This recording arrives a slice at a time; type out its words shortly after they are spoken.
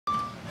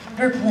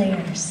for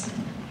players.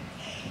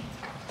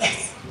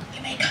 Yes,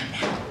 you may come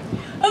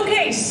now.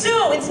 Okay,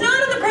 so it's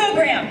not in the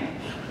program.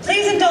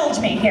 Please indulge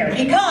me here,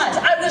 because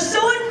I was so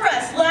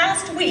impressed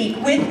last week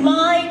with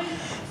my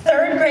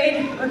third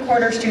grade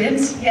recorder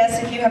students.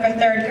 Yes, if you have a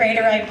third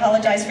grader, I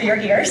apologize for your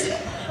ears.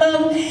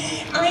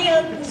 I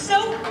am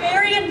so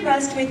very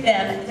impressed with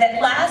them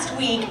that last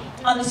week,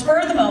 on the spur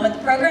of the moment,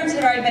 the programs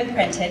had already been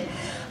printed.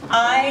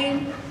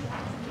 I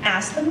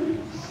asked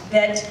them,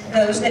 that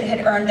those that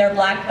had earned their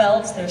black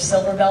belts, their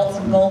silver belts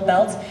and gold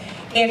belts,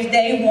 if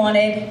they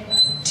wanted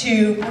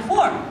to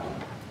perform.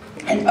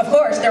 And of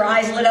course, their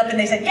eyes lit up and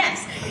they said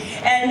yes.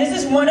 And this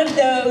is one of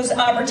those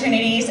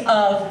opportunities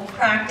of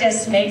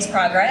practice makes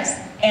progress.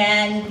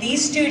 And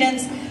these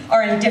students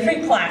are in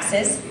different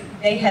classes.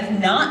 They have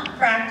not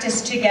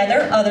practiced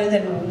together other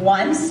than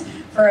once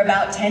for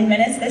about 10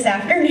 minutes this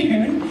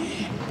afternoon.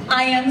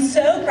 I am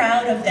so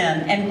proud of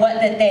them and what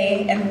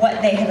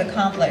they have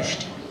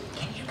accomplished.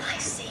 Can you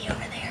guys see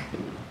over there?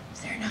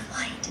 Is there enough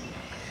light?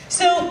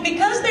 So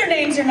because their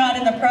names are not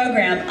in the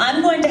program,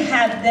 I'm going to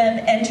have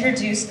them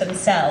introduce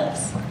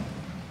themselves.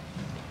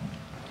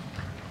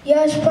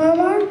 Yash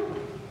Parmar,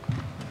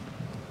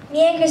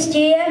 Mia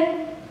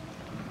Castilla,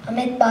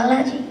 Amit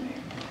Balaji,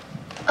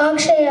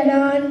 Akshay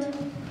Anand,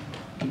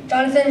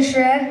 Jonathan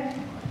Shred,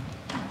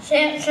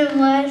 Samson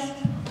West,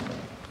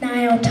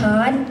 Niall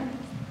Todd,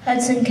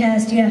 Hudson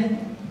Castia,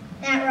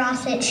 Matt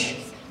Rossich,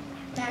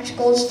 Max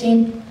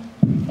Goldstein,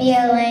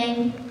 Mia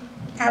Lane,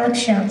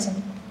 Alex Johnson.